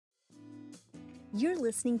You're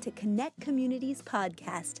listening to Connect Communities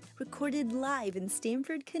podcast, recorded live in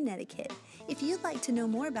Stamford, Connecticut. If you'd like to know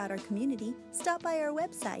more about our community, stop by our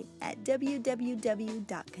website at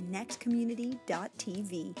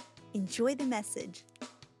www.connectcommunity.tv. Enjoy the message.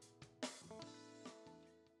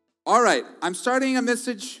 All right, I'm starting a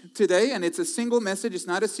message today, and it's a single message. It's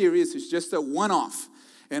not a series, it's just a one-off.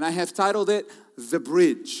 And I have titled it, The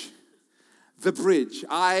Bridge. The Bridge.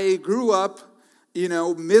 I grew up,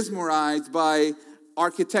 mesmerized by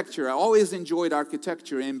architecture. I always enjoyed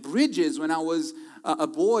architecture. And bridges, when I was a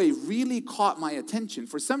boy, really caught my attention.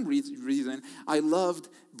 For some reason, I loved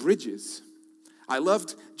bridges. I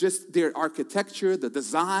loved just their architecture, the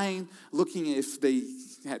design, looking if they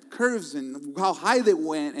had curves and how high they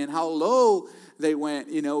went and how low they went.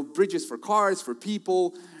 Bridges for cars, for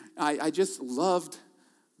people. I just loved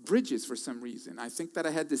bridges for some reason. I think that I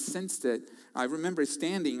had this sense that I remember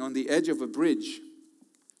standing on the edge of a bridge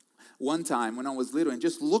one time when I was little and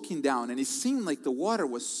just looking down, and it seemed like the water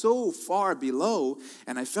was so far below,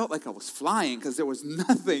 and I felt like I was flying because there was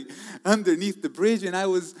nothing underneath the bridge, and I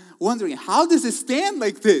was wondering, how does it stand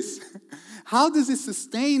like this? How does it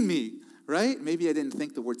sustain me? Right? Maybe I didn't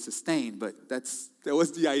think the word sustain, but that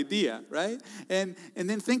was the idea, right? And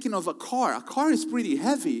then thinking of a car. A car is pretty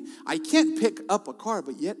heavy. I can't pick up a car,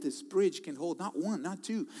 but yet this bridge can hold not one, not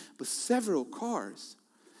two, but several cars.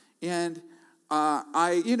 And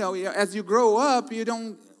as you grow up, you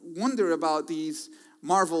don't wonder about these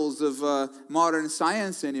marvels of modern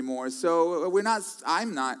science anymore. So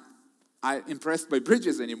I'm not impressed by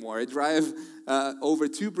bridges anymore. I drive over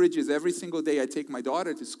 2 bridges every single day. I take my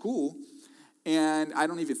daughter to school, and I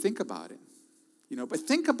don't even think about it. But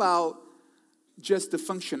think about just the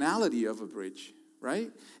functionality of a bridge,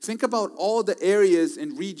 right? Think about all the areas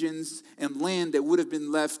and regions and land that would have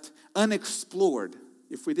been left unexplored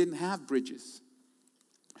if we didn't have bridges.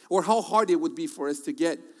 Or how hard it would be for us to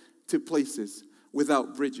get to places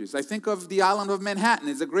without bridges. I think of the island of Manhattan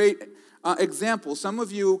as a great example. Some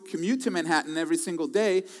of you commute to Manhattan every single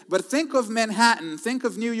day, but think of Manhattan, think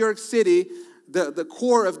of New York City, the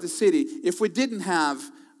core of the city. If we didn't have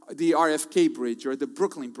the RFK Bridge or the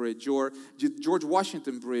Brooklyn Bridge or George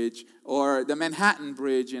Washington Bridge or the Manhattan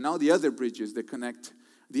Bridge and all the other bridges that connect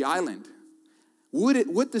the island,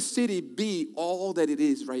 would the city be all that it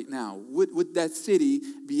is right now? Would that city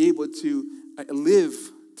be able to live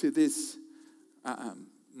to this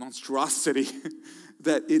monstrosity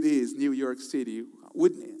that it is, New York City?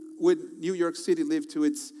 Would New York City live to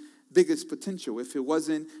its biggest potential if it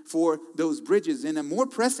wasn't for those bridges? And a more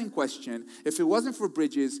pressing question, if it wasn't for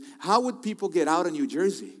bridges, how would people get out of New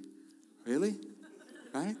Jersey? Really?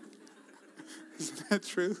 Right? Isn't that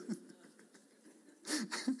true?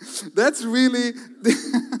 That's really,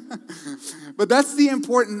 but that's the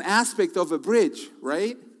important aspect of a bridge,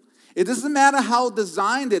 right? It doesn't matter how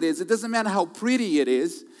designed it is. It doesn't matter how pretty it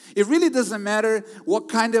is. It really doesn't matter what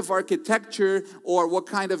kind of architecture or what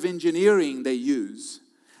kind of engineering they use.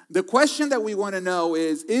 The question that we want to know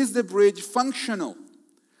is the bridge functional?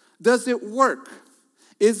 Does it work?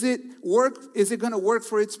 Is it going to work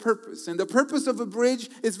for its purpose? And the purpose of a bridge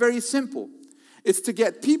is very simple. It's to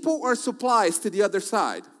get people or supplies to the other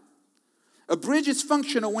side. A bridge is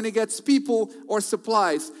functional when it gets people or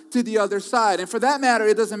supplies to the other side. And for that matter,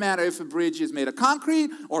 it doesn't matter if a bridge is made of concrete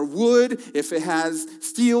or wood, if it has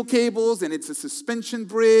steel cables and it's a suspension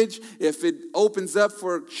bridge, if it opens up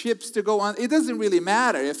for ships to go on. It doesn't really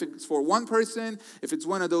matter if it's for one person, if it's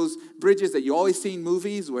one of those bridges that you always see in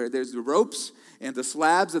movies where there's the ropes and the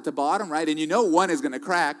slabs at the bottom, right? And one is going to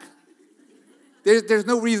crack. There's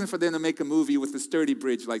no reason for them to make a movie with a sturdy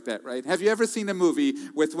bridge like that, right? Have you ever seen a movie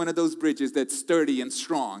with one of those bridges that's sturdy and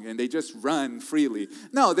strong and they just run freely?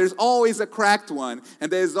 No, there's always a cracked one,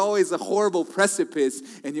 and there's always a horrible precipice,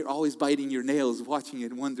 and you're always biting your nails watching it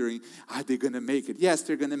and wondering, are they going to make it? Yes,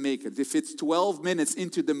 they're going to make it. If it's 12 minutes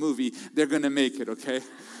into the movie, they're going to make it, okay?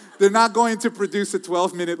 They're not going to produce a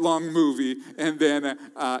 12-minute long movie, and then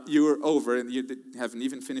you're over and you haven't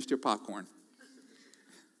even finished your popcorn.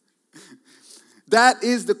 That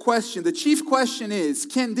is the question. The chief question is,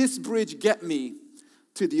 can this bridge get me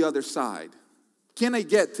to the other side? Can I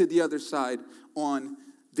get to the other side on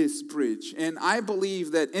this bridge? And I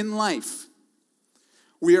believe that in life,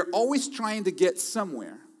 we are always trying to get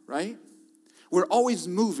somewhere, right? We're always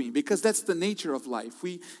moving because that's the nature of life.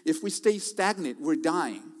 If we stay stagnant, we're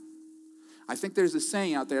dying. I think there's a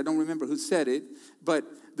saying out there, I don't remember who said it, but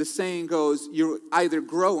the saying goes, you're either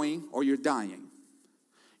growing or you're dying.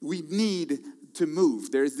 We need to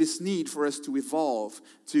move. There's this need for us to evolve,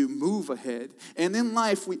 to move ahead. And in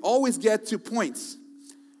life, we always get to points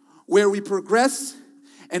where we progress,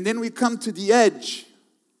 and then we come to the edge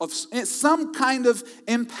of some kind of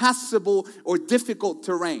impassable or difficult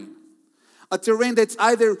terrain. A terrain that's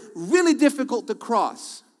either really difficult to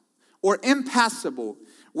cross or impassable,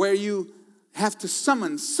 where you have to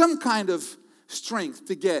summon some kind of strength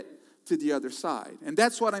to get to the other side. And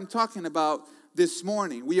that's what I'm talking about this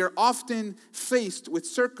morning. We are often faced with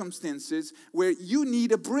circumstances where you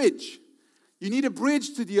need a bridge. You need a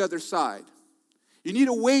bridge to the other side. You need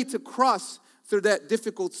a way to cross through that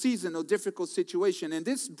difficult season or difficult situation. And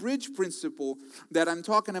this bridge principle that I'm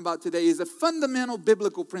talking about today is a fundamental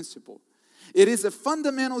biblical principle. It is a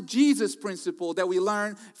fundamental Jesus principle that we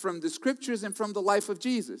learn from the scriptures and from the life of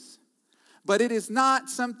Jesus. But it is not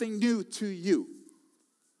something new to you.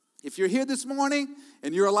 If you're here this morning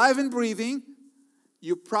and you're alive and breathing,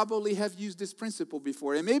 you probably have used this principle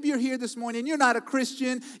before. And maybe you're here this morning and you're not a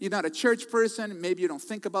Christian, you're not a church person, maybe you don't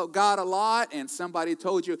think about God a lot, and somebody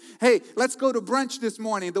told you, hey, let's go to brunch this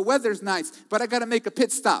morning. The weather's nice, but I got to make a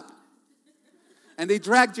pit stop. And they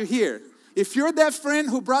dragged you here. If you're that friend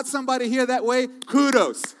who brought somebody here that way,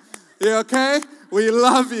 kudos. You okay? We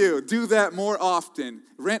love you. Do that more often.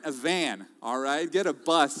 Rent a van, all right? Get a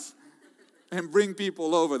bus and bring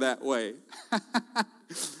people over that way.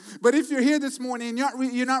 But if you're here this morning and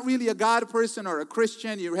you're not really a God person or a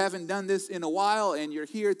Christian, you haven't done this in a while, and you're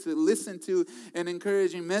here to listen to an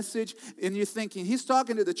encouraging message, and you're thinking, he's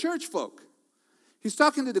talking to the church folk. He's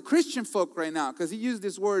talking to the Christian folk right now because he used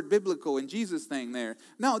this word biblical and Jesus thing there.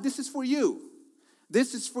 No, this is for you.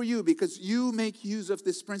 This is for you because you make use of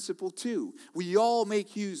this principle too. We all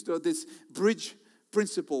make use of this bridge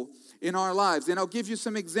principle in our lives. And I'll give you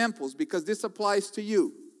some examples because this applies to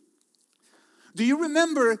you. Do you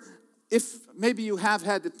remember, if maybe you have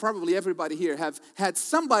had, probably everybody here have had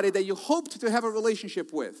somebody that you hoped to have a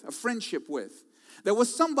relationship with, a friendship with. There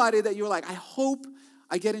was somebody that you were like, I hope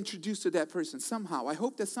I get introduced to that person somehow. I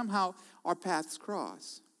hope that somehow our paths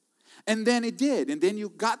cross. And then it did. And then you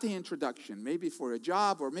got the introduction, maybe for a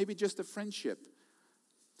job or maybe just a friendship.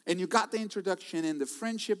 And you got the introduction and the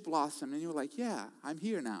friendship blossomed. And you were like, yeah, I'm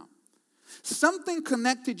here now. Something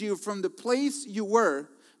connected you from the place you were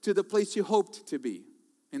to the place you hoped to be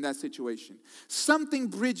in that situation. Something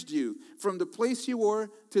bridged you from the place you were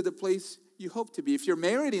to the place you hoped to be. If you're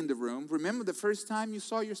married in the room, remember the first time you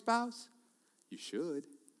saw your spouse? You should.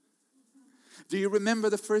 Do you remember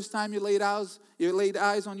the first time you laid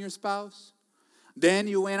eyes on your spouse? Then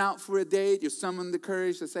you went out for a date. You summoned the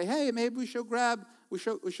courage to say, "Hey, maybe we should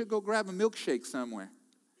go grab a milkshake somewhere."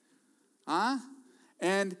 Huh?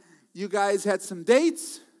 And you guys had some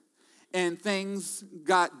dates, and things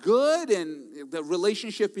got good, and the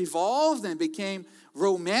relationship evolved and became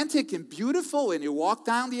romantic and beautiful. And you walked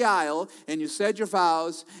down the aisle, and you said your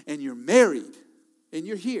vows, and you're married, and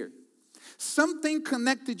you're here. Something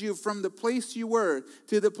connected you from the place you were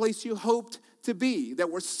to the place you hoped to be. There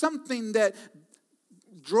was something that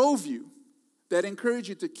drove you, that encouraged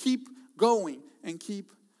you to keep going and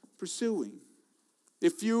keep pursuing.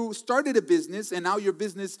 If you started a business and now your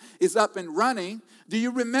business is up and running, do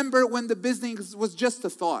you remember when the business was just a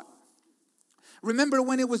thought? Remember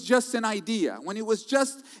when it was just an idea, when it was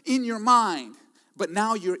just in your mind, but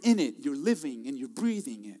now you're in it, you're living and you're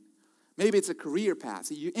breathing it. Maybe it's a career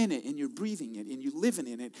path. You're in it and you're breathing it and you're living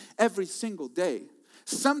in it every single day.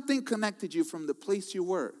 Something connected you from the place you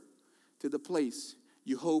were to the place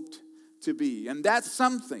you hoped to be. And that's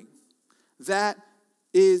something. That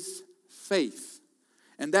is faith.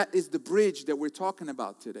 And that is the bridge that we're talking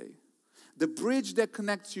about today. The bridge that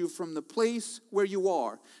connects you from the place where you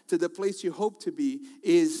are to the place you hope to be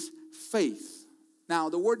is faith. Now,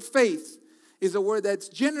 the word faith is a word that's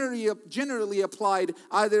generally applied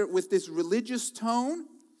either with this religious tone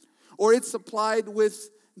or it's applied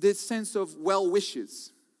with this sense of well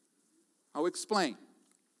wishes. I'll explain.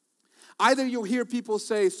 Either you'll hear people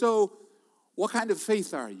say, "So, what kind of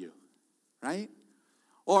faith are you?" Right?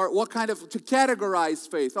 Or what kind of, to categorize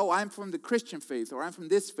faith. "Oh, I'm from the Christian faith," or "I'm from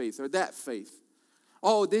this faith or that faith."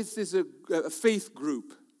 "Oh, this is a faith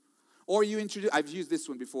group." Or you introduce, I've used this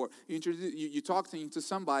one before, you talk to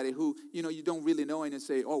somebody who, you don't really know, and you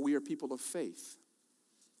say, "Oh, we are people of faith."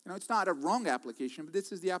 It's not a wrong application, but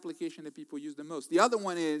this is the application that people use the most. The other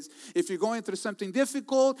one is, if you're going through something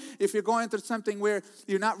difficult, if you're going through something where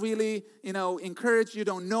you're not really, encouraged, you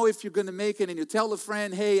don't know if you're going to make it, and you tell a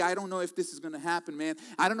friend, "Hey, I don't know if this is going to happen, man.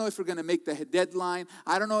 I don't know if we're going to make the deadline.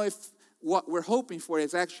 I don't know if what we're hoping for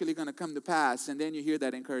is actually going to come to pass." And then you hear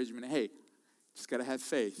that encouragement, "Hey, just got to have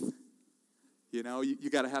faith." You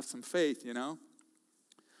got to have some faith,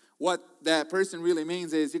 What that person really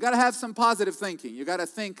means is you got to have some positive thinking. You got to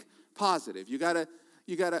think positive. You got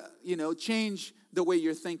to change the way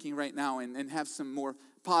you're thinking right now and have some more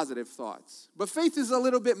positive thoughts. But faith is a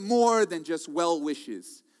little bit more than just well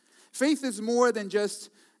wishes. Faith is more than just,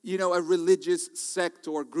 a religious sect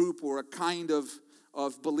or group or a kind of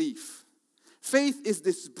belief. Faith is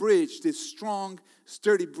this bridge, this strong,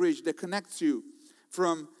 sturdy bridge that connects you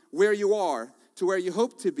from where you are to where you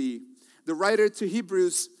hope to be. The writer to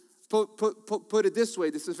Hebrews put it this way.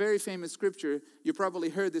 This is a very famous scripture. You probably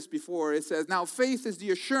heard this before. It says, now faith is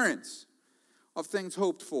the assurance of things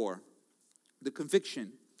hoped for, the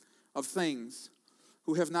conviction of things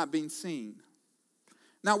who have not been seen.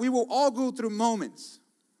 Now, we will all go through moments.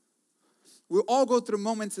 We'll all go through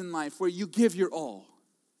moments in life where you give your all.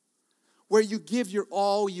 Where you give your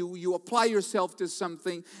all, you apply yourself to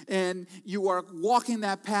something, and you are walking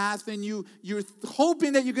that path, and you're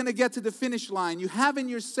hoping that you're going to get to the finish line. You have in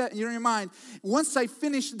your mind, once I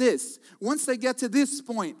finish this, once I get to this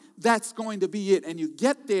point, that's going to be it. And you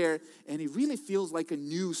get there, and it really feels like a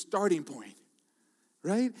new starting point,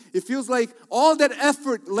 right? It feels like all that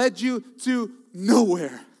effort led you to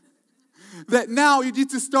nowhere. That now you need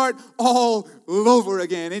to start all over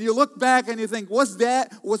again. And you look back and you think, was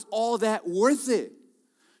all that worth it?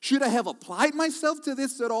 Should I have applied myself to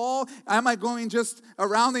this at all? Am I going just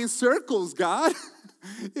around in circles, God?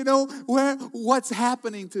 What's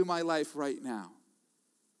happening to my life right now?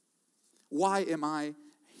 Why am I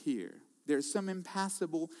here? There's some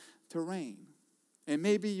impassable terrain. And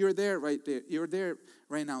maybe you're there right there. You're there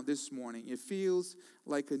right now this morning. It feels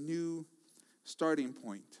like a new starting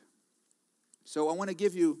point. So I want to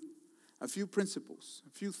give you a few principles,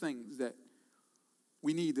 a few things that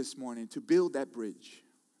we need this morning to build that bridge.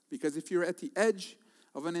 Because if you're at the edge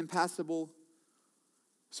of an impassable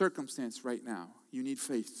circumstance right now, you need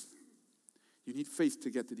faith. You need faith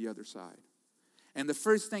to get to the other side. And the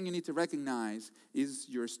first thing you need to recognize is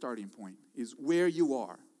your starting point, is where you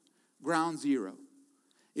are. Ground zero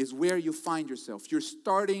is where you find yourself, your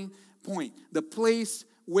starting point, the place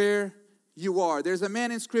where you are. There's a man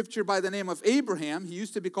in Scripture by the name of Abraham. He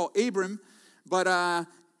used to be called Abram, but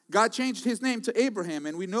God changed his name to Abraham,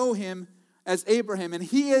 and we know him as Abraham. And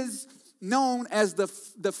he is known as the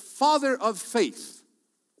father of faith.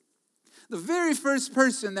 The very first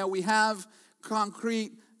person that we have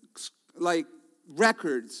concrete,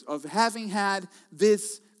 records of having had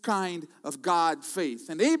this kind of God faith.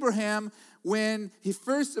 And Abraham, when he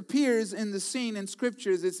first appears in the scene in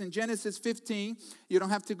Scriptures, it's in Genesis 15. You don't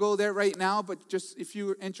have to go there right now, but just if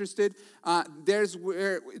you're interested,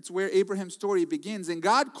 it's where Abraham's story begins. And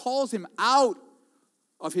God calls him out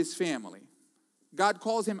of his family. God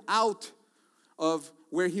calls him out of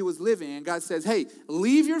where he was living. And God says, hey,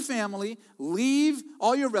 leave your family, leave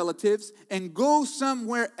all your relatives, and go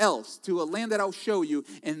somewhere else to a land that I'll show you.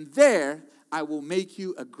 And there I will make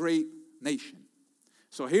you a great nation.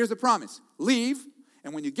 So here's the promise. Leave,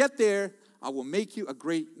 and when you get there, I will make you a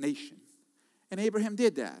great nation. And Abraham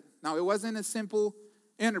did that. Now, it wasn't a simple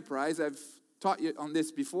enterprise. I've taught you on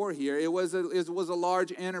this before here. It was a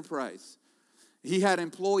large enterprise. He had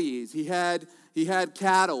employees. He had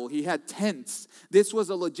cattle. He had tents. This was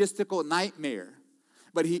a logistical nightmare.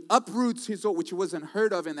 But he uproots which wasn't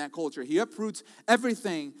heard of in that culture. He uproots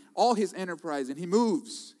everything, all his enterprise, and he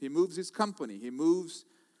moves. He moves his company.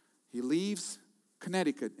 He leaves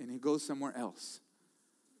Connecticut, and he goes somewhere else.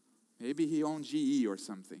 Maybe he owned GE or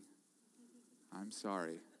something. I'm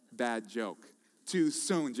sorry. Bad joke. Too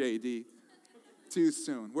soon, JD. Too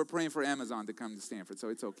soon. We're praying for Amazon to come to Stanford, so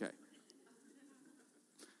it's okay.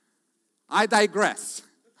 I digress.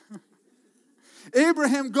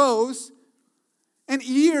 Abraham goes, and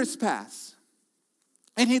years pass.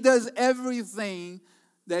 And he does everything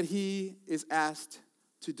that he is asked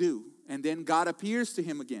to do. And then God appears to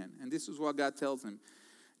him again. And this is what God tells him.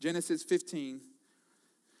 Genesis 15,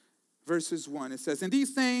 verses 1. It says, and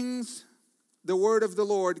these things, the word of the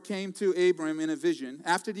Lord came to Abram in a vision.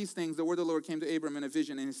 After these things, the word of the Lord came to Abram in a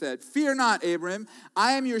vision. And he said, fear not, Abram,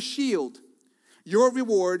 I am your shield. Your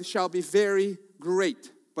reward shall be very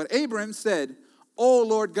great. But Abram said, O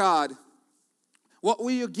Lord God, what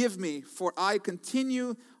will you give me? For I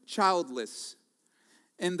continue childless.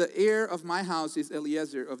 And the heir of my house is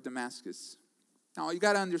Eliezer of Damascus. Now, you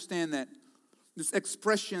got to understand that this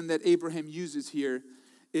expression that Abraham uses here,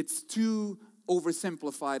 it's too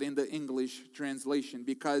oversimplified in the English translation,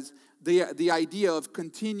 because the idea of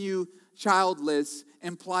continue childless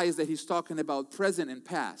implies that he's talking about present and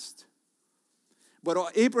past. But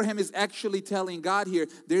Abraham is actually telling God here,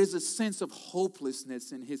 there's a sense of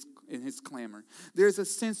hopelessness in his clamor. There's a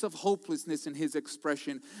sense of hopelessness in his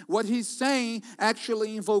expression. What he's saying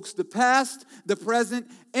actually invokes the past, the present,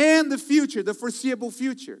 and the future, the foreseeable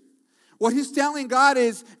future. What he's telling God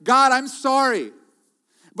is, God, I'm sorry,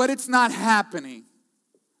 but it's not happening.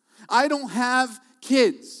 I don't have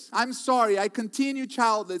kids. I'm sorry, I continue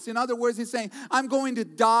childless. In other words, he's saying, I'm going to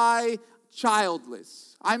die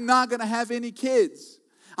childless. I'm not going to have any kids.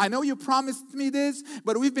 I know you promised me this,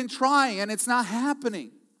 but we've been trying and it's not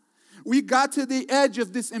happening. We got to the edge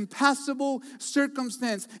of this impassable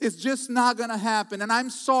circumstance. It's just not going to happen. And I'm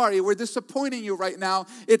sorry, we're disappointing you right now.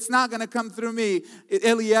 It's not going to come through me.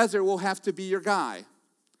 Eliezer will have to be your guy.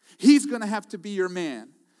 He's going to have to be your man.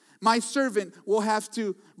 My servant will have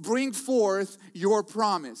to bring forth your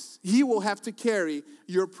promise. He will have to carry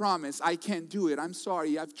your promise. I can't do it. I'm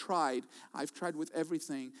sorry. I've tried. I've tried with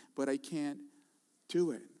everything, but I can't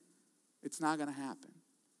do it. It's not going to happen.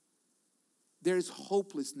 There's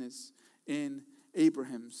hopelessness in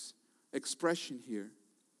Abraham's expression here.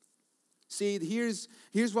 See,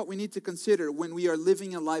 here's what we need to consider when we are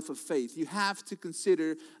living a life of faith. You have to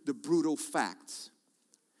consider the brutal facts.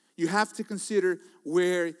 You have to consider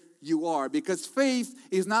where you are, because faith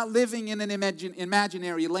is not living in an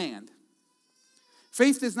imaginary land.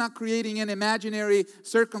 Faith is not creating an imaginary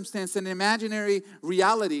circumstance, an imaginary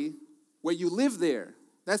reality where you live there.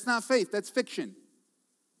 That's not faith, that's fiction.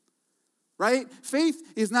 Right? Faith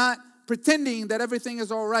is not pretending that everything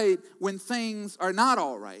is all right when things are not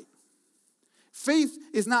all right. Faith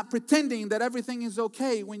is not pretending that everything is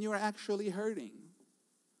okay when you're actually hurting.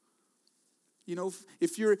 You know,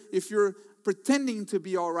 if you're pretending to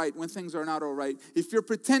be all right when things are not all right, if you're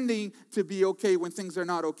pretending to be okay when things are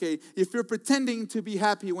not okay, if you're pretending to be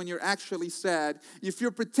happy when you're actually sad, if you're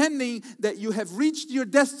pretending that you have reached your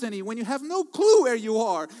destiny when you have no clue where you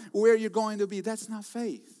are, where you're going to be, that's not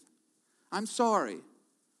faith. I'm sorry.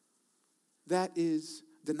 That is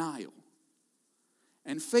denial.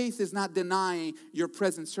 And faith is not denying your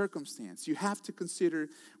present circumstance. You have to consider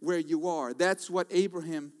where you are. That's what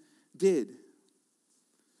Abraham did.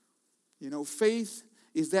 You know, faith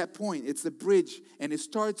is that point. It's the bridge, and it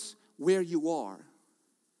starts where you are.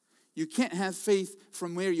 You can't have faith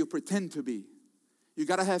from where you pretend to be. You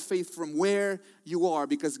got to have faith from where you are,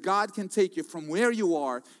 because God can take you from where you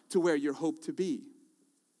are to where you hope to be.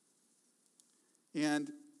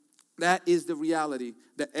 And that is the reality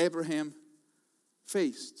that Abraham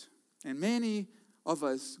faced. And many of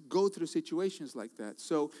us go through situations like that.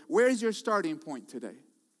 So where is your starting point today?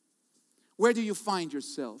 Where do you find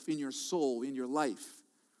yourself in your soul, in your life?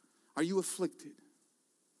 Are you afflicted?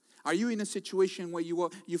 Are you in a situation where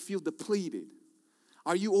you feel depleted?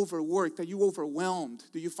 Are you overworked? Are you overwhelmed?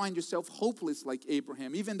 Do you find yourself hopeless like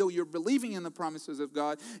Abraham? Even though you're believing in the promises of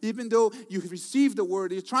God, even though you've received the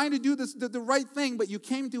word, you're trying to do the right thing, but you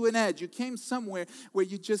came to an edge. You came somewhere where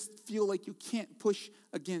you just feel like you can't push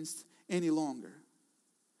against any longer.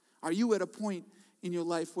 Are you at a point in your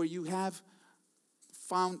life where you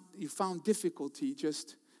found difficulty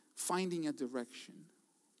just finding a direction?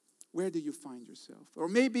 Where do you find yourself? Or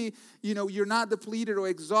maybe, you're not depleted or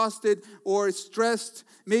exhausted or stressed.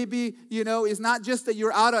 Maybe, it's not just that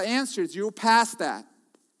you're out of answers. You're past that.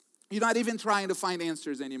 You're not even trying to find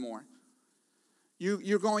answers anymore.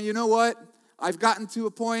 You're going, you know what? I've gotten to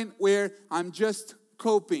a point where I'm just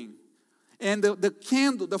coping. And the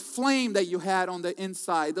candle, the flame that you had on the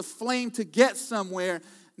inside, the flame to get somewhere,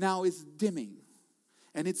 now is dimming.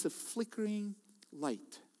 And it's a flickering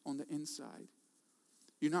light on the inside.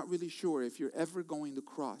 You're not really sure if you're ever going to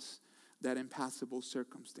cross that impassable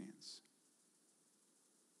circumstance.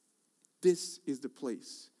 This is the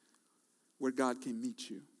place where God can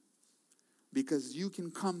meet you. Because you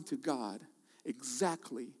can come to God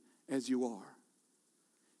exactly as you are.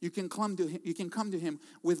 You can come to Him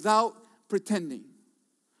without pretending.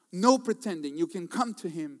 No pretending. You can come to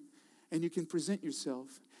Him and you can present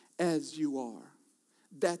yourself as you are.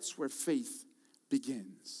 That's where faith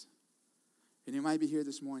begins. And you might be here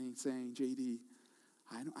this morning saying, JD,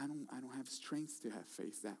 I don't have strength to have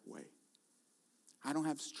faith that way. I don't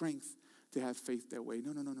have strength to have faith that way.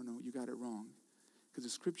 No. You got it wrong. Because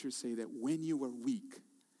the scriptures say that when you are weak,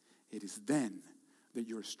 it is then that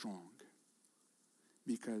you're strong.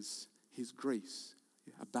 Because His grace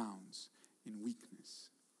abounds in weakness.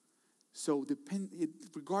 So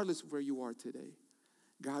regardless of where you are today,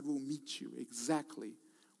 God will meet you exactly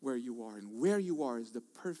where you are. And where you are is the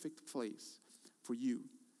perfect place for you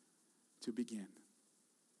to begin.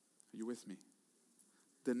 Are you with me?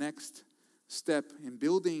 The next step in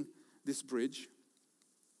building this bridge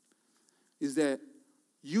is that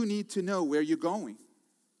you need to know where you're going.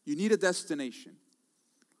 You need a destination.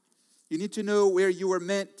 You need to know where you are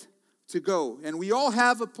meant to go. And we all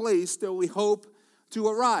have a place that we hope to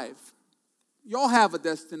arrive. You all have a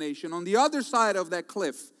destination. On the other side of that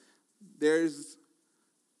cliff, there's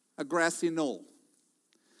a grassy knoll.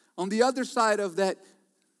 On the other side of that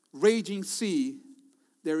raging sea,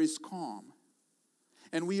 there is calm.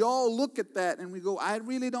 And we all look at that and we go, I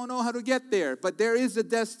really don't know how to get there, but there is a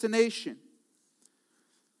destination.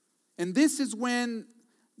 And this is when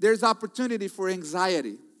there's opportunity for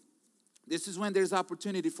anxiety. This is when there's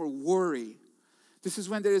opportunity for worry. This is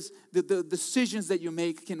when there's the decisions that you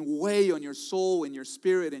make can weigh on your soul and your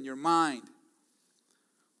spirit and your mind.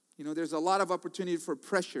 You know, there's a lot of opportunity for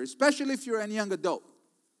pressure, especially if you're a young adult.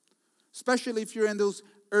 Especially if you're in those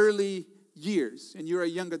early years and you're a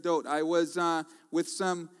young adult. I was with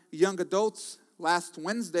some young adults last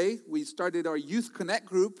Wednesday. We started our Youth Connect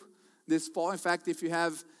group this fall. In fact, if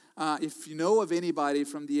you know of anybody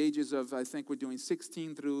from the ages of, I think we're doing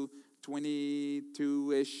 16 through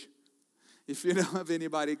 22-ish. If you know of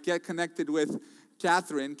anybody, get connected with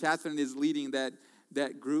Catherine. Catherine is leading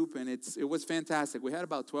that group, and it was fantastic. We had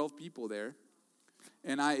about 12 people there.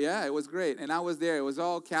 And it was great. And I was there. It was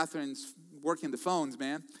all Catherine's working the phones,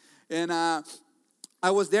 man. And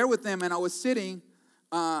I was there with them, and I was sitting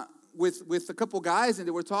with a couple guys, and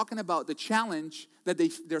they were talking about the challenge that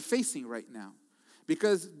they're facing right now.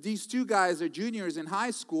 Because these two guys are juniors in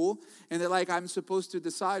high school, and they're like, I'm supposed to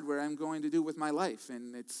decide what I'm going to do with my life.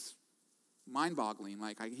 And it's mind-boggling.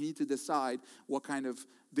 Like, I need to decide what kind of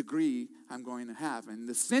degree I'm going to have. And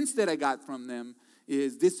the sense that I got from them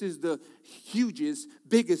is this is the hugest,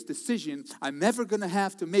 biggest decision I'm ever going to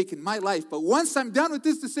have to make in my life. But once I'm done with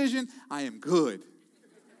this decision, I am good.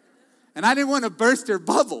 And I didn't want to burst their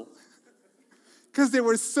bubble because they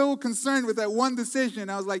were so concerned with that one decision.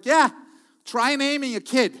 I was like, yeah, try naming a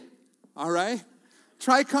kid, all right?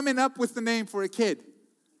 Try coming up with the name for a kid.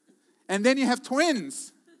 And then you have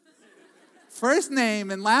twins. First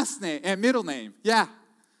name and last name and middle name. Yeah,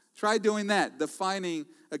 try doing that, defining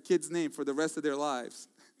a kid's name for the rest of their lives.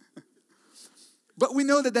 But we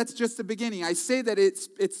know that that's just the beginning. I say that it's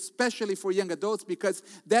especially for young adults because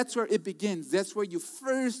that's where it begins. That's where you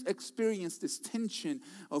first experience this tension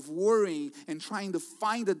of worrying and trying to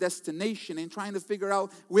find a destination and trying to figure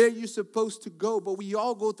out where you're supposed to go. But we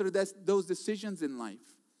all go through those decisions in life.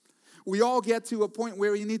 We all get to a point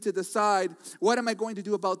where you need to decide, what am I going to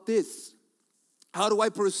do about this? How do I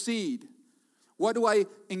proceed? What do I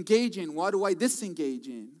engage in? What do I disengage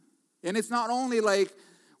in? And it's not only like,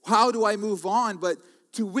 how do I move on, but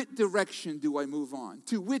to which direction do I move on?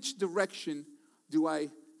 To which direction do I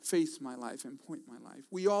face my life and point my life?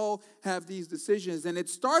 We all have these decisions, and it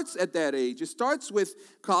starts at that age. It starts with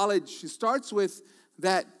college. It starts with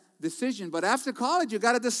that decision. But after college, you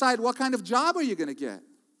got to decide what kind of job are you going to get?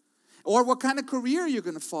 Or what kind of career you're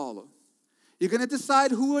going to follow. You're going to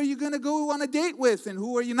decide who are you going to go on a date with and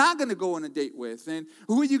who are you not going to go on a date with and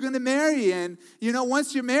who are you going to marry. And, you know,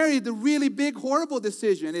 once you're married, the really big, horrible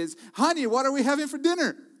decision is, honey, what are we having for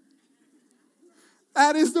dinner?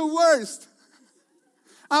 That is the worst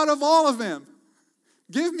out of all of them.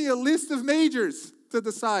 Give me a list of majors to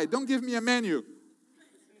decide. Don't give me a menu.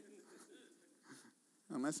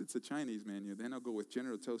 Unless it's a Chinese menu, then I'll go with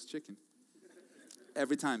General Tso's chicken.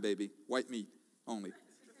 Every time, baby. White meat only.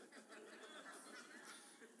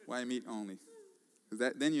 White meat only.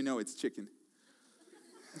 Then you know it's chicken.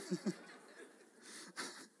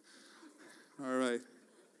 All right.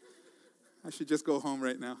 I should just go home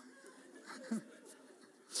right now.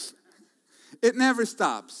 It never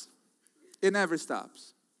stops. It never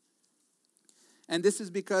stops. And this is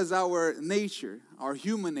because our nature, our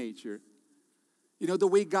human nature, you know, the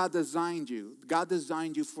way God designed you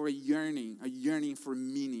for a yearning for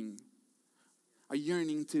meaning, a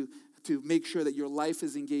yearning to make sure that your life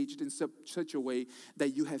is engaged in such a way that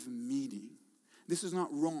you have meaning. This is not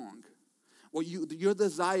wrong. Well, your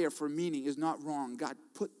desire for meaning is not wrong. God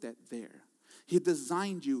put that there. He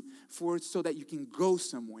designed you so that you can go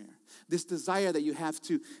somewhere. This desire that you have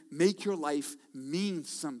to make your life mean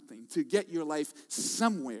something, to get your life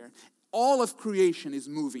somewhere. All of creation is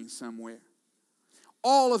moving somewhere.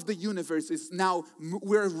 All of the universe is now,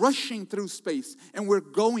 we're rushing through space and we're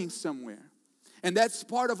going somewhere. And that's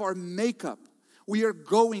part of our makeup. We are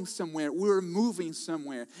going somewhere. We're moving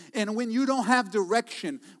somewhere. And when you don't have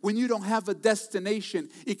direction, when you don't have a destination,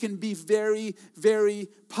 it can be very, very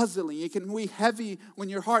puzzling. It can be heavy on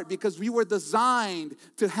your heart because we were designed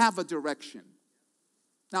to have a direction.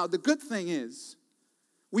 Now, the good thing is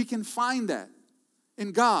we can find that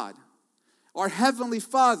in God. Our Heavenly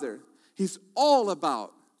Father, He's all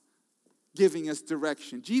about giving us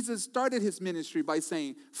direction. Jesus started His ministry by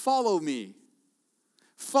saying, follow me.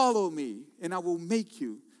 Follow me, and I will make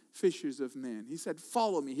you fishers of men. He said,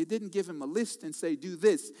 follow me. He didn't give him a list and say, do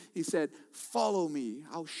this. He said, follow me.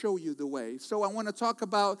 I'll show you the way. So I want to talk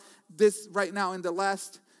about this right now in the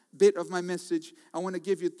last bit of my message, I want to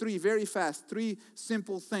give you three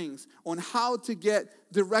simple things on how to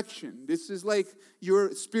get direction. This is like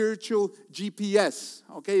your spiritual GPS,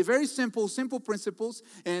 okay? Very simple principles.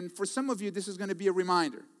 And for some of you, this is going to be a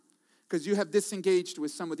reminder because you have disengaged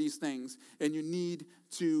with some of these things and you need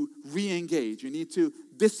to re-engage. You need to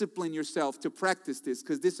discipline yourself to practice this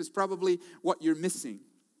because this is probably what you're missing.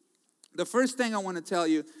 The first thing I want to tell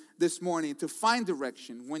you this morning, to find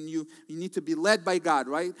direction when you need to be led by God,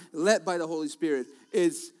 right? Led by the Holy Spirit,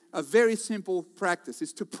 is a very simple practice.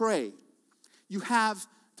 It's to pray. You have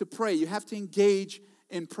to pray. You have to engage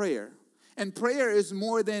in prayer. And prayer is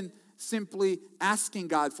more than simply asking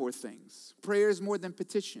God for things. Prayer is more than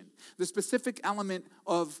petition. The specific element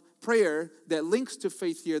of prayer that links to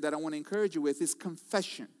faith here that I want to encourage you with is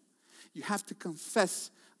confession. You have to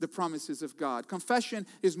confess the promises of God. Confession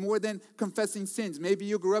is more than confessing sins. Maybe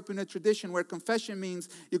you grew up in a tradition where confession means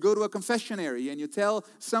you go to a confessionary and you tell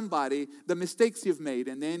somebody the mistakes you've made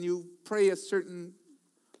and then you pray a certain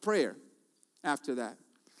prayer after that.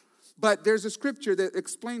 But there's a scripture that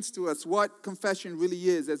explains to us what confession really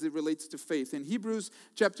is as it relates to faith. In Hebrews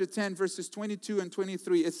chapter 10, verses 22 and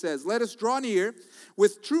 23, it says, "Let us draw near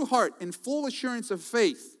with true heart in full assurance of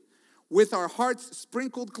faith, with our hearts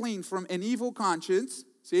sprinkled clean from an evil conscience."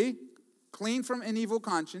 See? Clean from an evil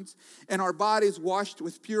conscience, and our bodies washed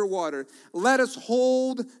with pure water. Let us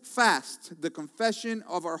hold fast the confession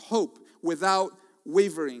of our hope without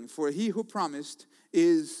wavering, for he who promised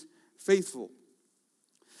is faithful.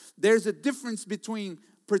 There's a difference between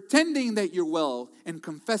pretending that you're well and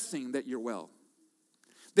confessing that you're well.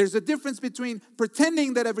 There's a difference between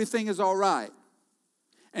pretending that everything is all right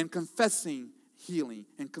and confessing healing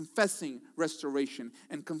and confessing restoration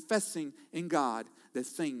and confessing in God that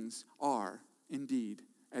things are indeed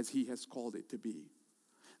as he has called it to be.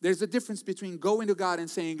 There's a difference between going to God and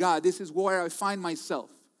saying, "God, this is where I find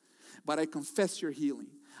myself, but I confess your healing.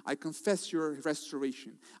 I confess your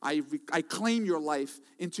restoration. I claim your life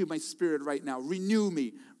into my spirit right now. Renew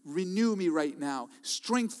me right now.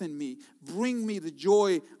 Strengthen me. Bring me the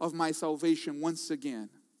joy of my salvation once again."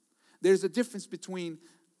 There's a difference between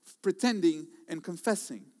pretending and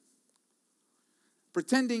confessing.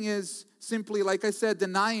 Pretending is simply, like I said,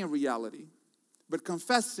 denying reality. But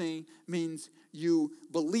confessing means you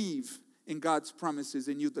believe in God's promises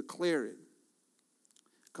and you declare it.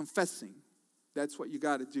 Confessing. That's what you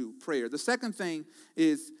got to do. Prayer. The second thing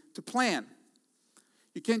is to plan.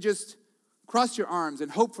 You can't just cross your arms and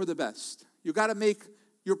hope for the best. You got to make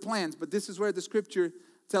your plans. But this is where the scripture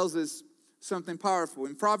tells us something powerful.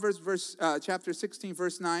 In Proverbs chapter 16,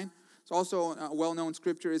 verse 9, it's also a well-known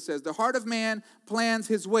scripture. It says, "The heart of man plans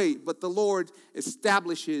his way, but the Lord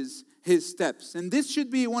establishes his steps." And this should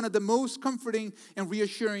be one of the most comforting and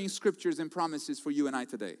reassuring scriptures and promises for you and I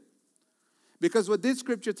today. Because what this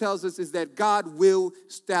scripture tells us is that God will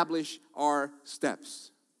establish our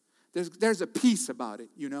steps. There's a peace about it,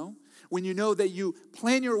 you know. When you know that you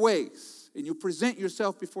plan your ways and you present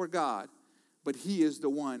yourself before God, but he is the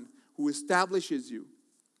one who establishes you.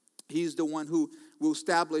 He's the one who will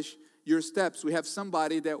establish your steps. We have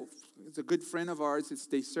somebody that is a good friend of ours.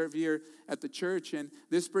 They serve here at the church, and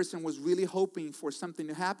this person was really hoping for something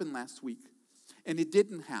to happen last week, and it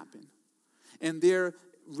didn't happen. And their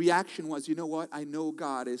reaction was, "You know what? I know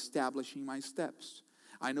God is establishing my steps.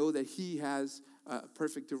 I know that he has a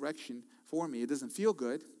perfect direction for me. It doesn't feel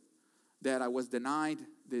good that I was denied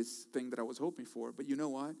this thing that I was hoping for, but you know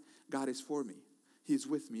what? God is for me. He's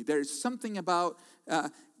with me." There's something about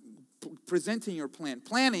presenting your plan,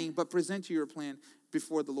 planning, but presenting your plan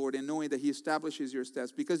before the Lord and knowing that he establishes your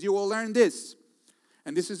steps, because you will learn this.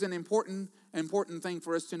 And this is an important thing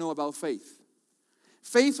for us to know about faith.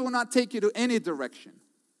 Faith will not take you to any direction.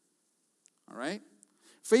 All right?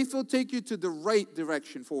 Faith will take you to the right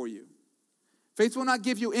direction for you. Faith will not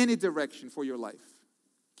give you any direction for your life.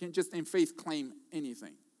 You can't just in faith claim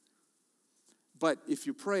anything. But if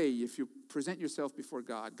you pray, if you present yourself before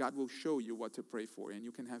God, God will show you what to pray for, and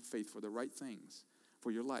you can have faith for the right things for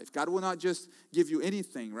your life. God will not just give you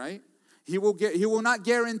anything, right? He will not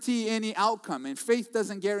guarantee any outcome, and faith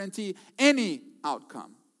doesn't guarantee any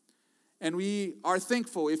outcome. And we are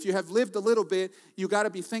thankful. If you have lived a little bit, you got to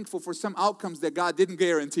be thankful for some outcomes that God didn't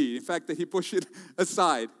guarantee. In fact, that he pushed it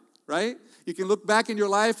aside, right? You can look back in your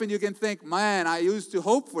life and you can think, "Man, I used to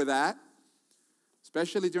hope for that."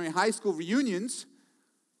 Especially during high school reunions,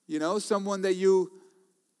 you know, someone that you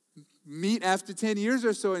meet after 10 years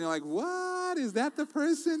or so, and you're like, "What? Is that the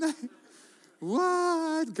person?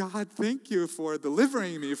 What? God, thank you for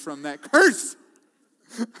delivering me from that curse."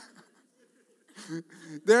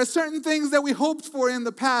 There are certain things that we hoped for in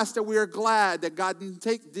the past that we are glad that God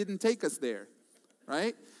didn't take us there,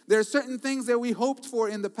 right? There are certain things that we hoped for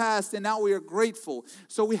in the past, and now we are grateful.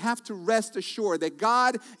 So we have to rest assured that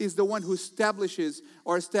God is the one who establishes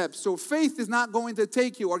our steps. So faith is not going to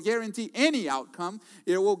take you or guarantee any outcome.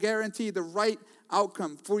 It will guarantee the right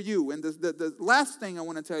outcome for you. And the last thing I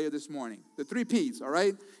want to tell you this morning, the 3 P's, all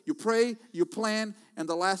right? You pray, you plan, and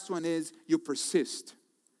the last one is you persist.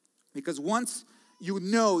 Because once you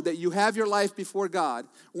know that you have your life before God,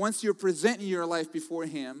 once you're presenting your life before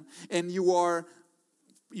Him, and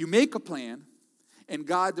you make a plan, and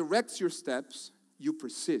God directs your steps, you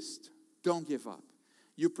persist. Don't give up.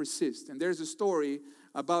 You persist. And there's a story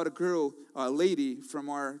about a lady from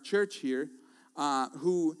our church here,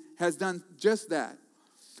 who has done just that.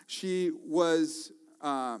 She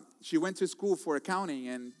went to school for accounting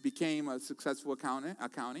and became a successful accountant.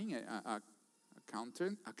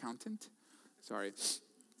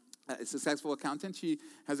 A successful accountant. She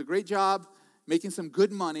has a great job, making some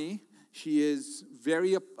good money. She is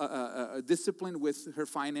very disciplined with her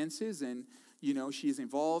finances, and she's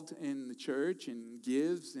involved in the church and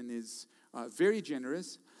gives and is very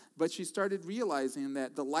generous. But she started realizing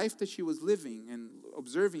that the life that she was living and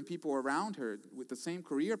observing people around her with the same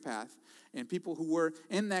career path and people who were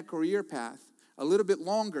in that career path a little bit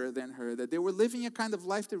longer than her, that they were living a kind of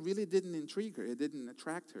life that really didn't intrigue her. It didn't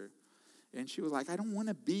attract her. And she was like, I don't want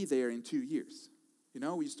to be there in 2 years.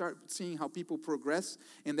 You start seeing how people progress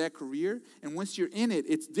in that career. And once you're in it,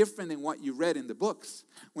 it's different than what you read in the books.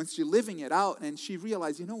 Once you're living it out, and she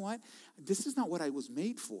realized, you know what? This is not what I was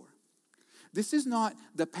made for. This is not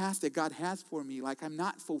the path that God has for me. Like, I'm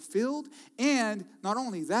not fulfilled. And not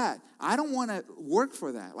only that, I don't want to work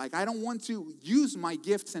for that. Like, I don't want to use my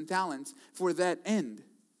gifts and talents for that end.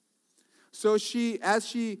 So as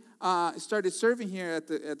she started serving here at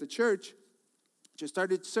the church, she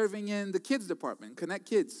started serving in the kids department, Connect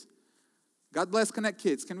Kids. God bless Connect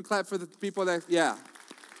Kids. Can we clap for the people that, yeah.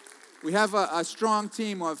 We have a strong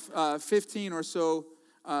team of 15 or so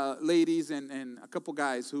ladies and a couple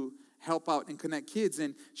guys who help out and Connect Kids.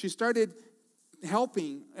 And she started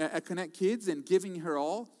helping at Connect Kids and giving her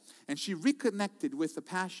all. And she reconnected with the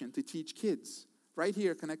passion to teach kids right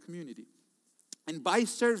here at Connect Community. And by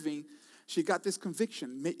serving, she got this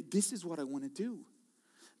conviction. This is what I want to do.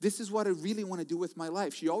 This is what I really want to do with my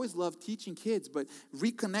life. She always loved teaching kids, but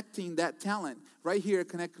reconnecting that talent right here at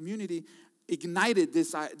Connect Community ignited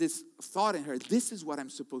this thought in her. This is what I'm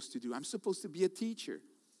supposed to do. I'm supposed to be a teacher.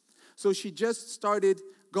 So she just started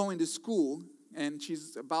going to school, and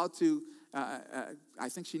she's about to, I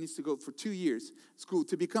think she needs to go for 2 years, school,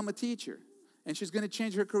 to become a teacher. And she's going to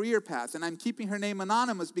change her career path. And I'm keeping her name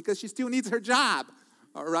anonymous because she still needs her job,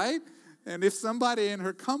 all right? And if somebody in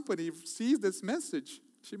her company sees this message,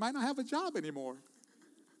 she might not have a job anymore.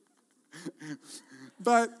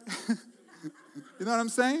 But, you know what I'm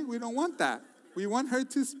saying? We don't want that. We want her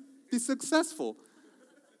to be successful.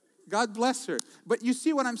 God bless her. But you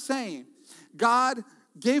see what I'm saying? God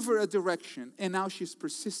gave her a direction, and now she's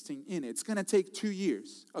persisting in it. It's going to take 2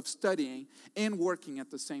 years of studying and working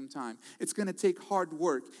at the same time. It's going to take hard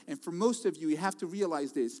work. And for most of you, you have to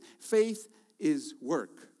realize this. Faith is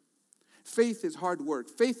work. Faith is hard work.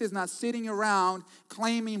 Faith is not sitting around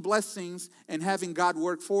claiming blessings and having God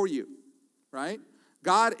work for you, right?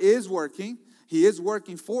 God is working. He is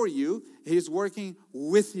working for you. He is working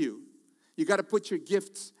with you. You got to put your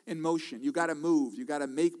gifts in motion. You got to move. You got to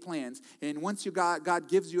make plans. And once God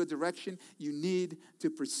gives you a direction, you need to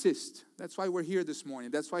persist. That's why we're here this morning.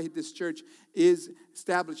 That's why this church is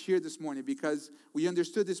established here this morning, because we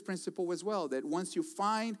understood this principle as well, that once you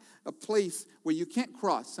find a place where you can't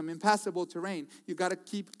cross, some impassable terrain, you got to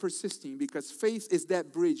keep persisting, because faith is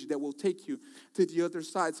that bridge that will take you to the other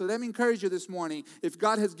side. So let me encourage you this morning. If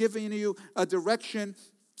God has given you a direction,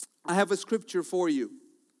 I have a scripture for you.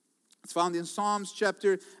 It's found in Psalms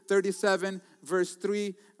chapter 37, verse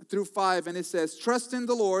 3 through 5, and it says, "Trust in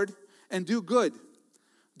the Lord and do good.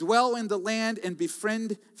 Dwell in the land and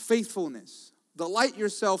befriend faithfulness. Delight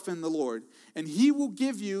yourself in the Lord, and He will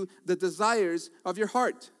give you the desires of your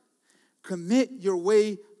heart. Commit your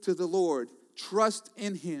way to the Lord. Trust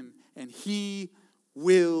in Him, and He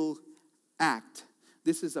will act."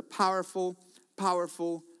 This is a powerful,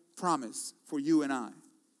 powerful promise for you and I.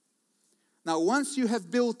 Now, once you have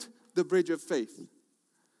built the bridge of faith,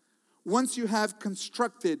 once you have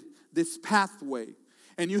constructed this pathway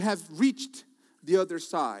and you have reached the other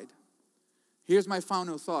side, here's my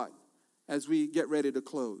final thought as we get ready to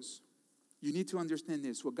close. You need to understand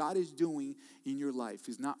this. What God is doing in your life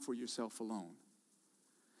is not for yourself alone.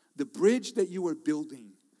 The bridge that you are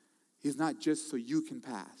building is not just so you can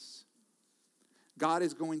pass. God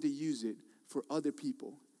is going to use it for other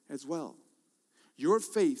people as well. Your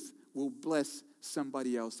faith will bless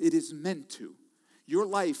somebody else. It is meant to. Your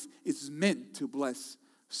life is meant to bless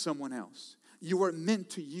someone else. You are meant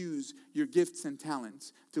to use your gifts and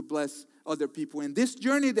talents to bless other people. In this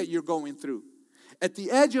journey that you're going through, at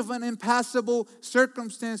the edge of an impassable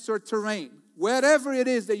circumstance or terrain, whatever it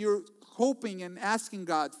is that you're hoping and asking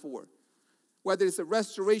God for, whether it's a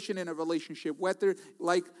restoration in a relationship, whether,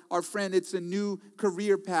 like our friend, it's a new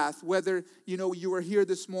career path, whether, you are here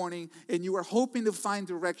this morning and you are hoping to find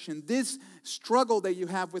direction. This struggle that you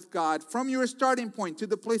have with God, from your starting point to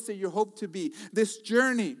the place that you hope to be, this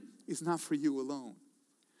journey is not for you alone.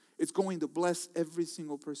 It's going to bless every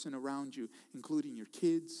single person around you, including your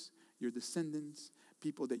kids, your descendants,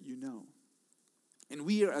 people that you know. And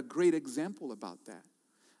we are a great example about that.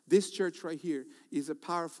 This church right here is a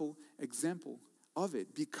powerful example of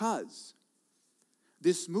it, because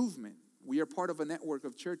this movement, we are part of a network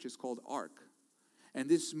of churches called ARC. And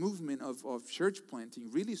this movement of church planting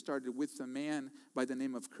really started with a man by the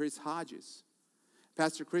name of Chris Hodges.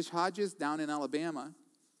 Pastor Chris Hodges down in Alabama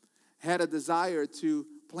had a desire to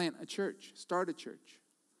plant a church, start a church.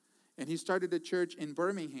 And he started a church in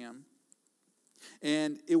Birmingham.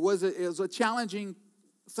 And it was a challenging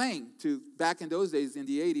thing back in those days, in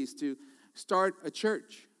the 80s, to start a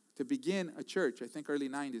church, to begin a church. I think early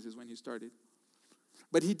 90s is when he started.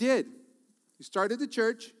 But he did. He started the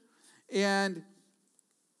church, and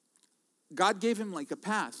God gave him like a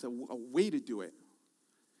path, a way to do it.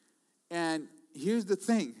 And here's the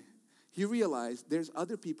thing. He realized there's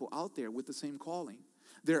other people out there with the same calling.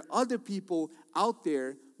 There are other people out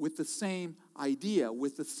there with the same idea,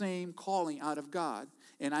 with the same calling out of God.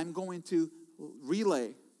 And I'm going to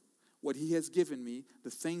relay what he has given me, the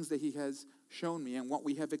things that he has shown me, and what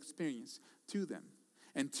we have experienced to them.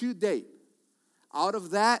 And to date, out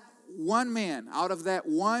of that one man, out of that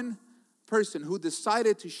one person who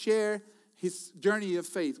decided to share his journey of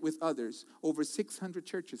faith with others, over 600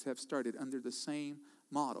 churches have started under the same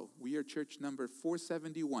model. We are church number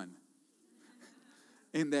 471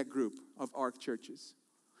 in that group of ARC churches.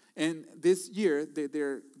 And this year,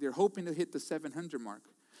 they're hoping to hit the 700 mark.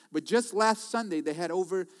 But just last Sunday, they had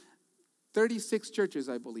over 36 churches,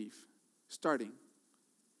 I believe, starting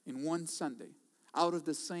in one Sunday out of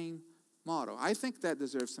the same model. I think that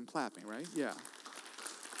deserves some clapping, right? Yeah.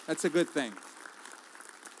 That's a good thing.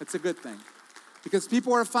 That's a good thing. Because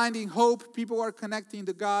people are finding hope, people are connecting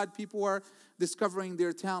to God, people are discovering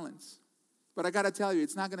their talents. But I got to tell you,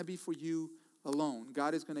 it's not going to be for you alone.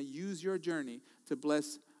 God is going to use your journey to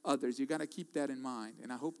bless others. You got to keep that in mind,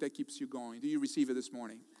 and I hope that keeps you going. Do you receive it this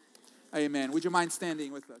morning? Amen. Would you mind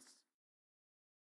standing with us?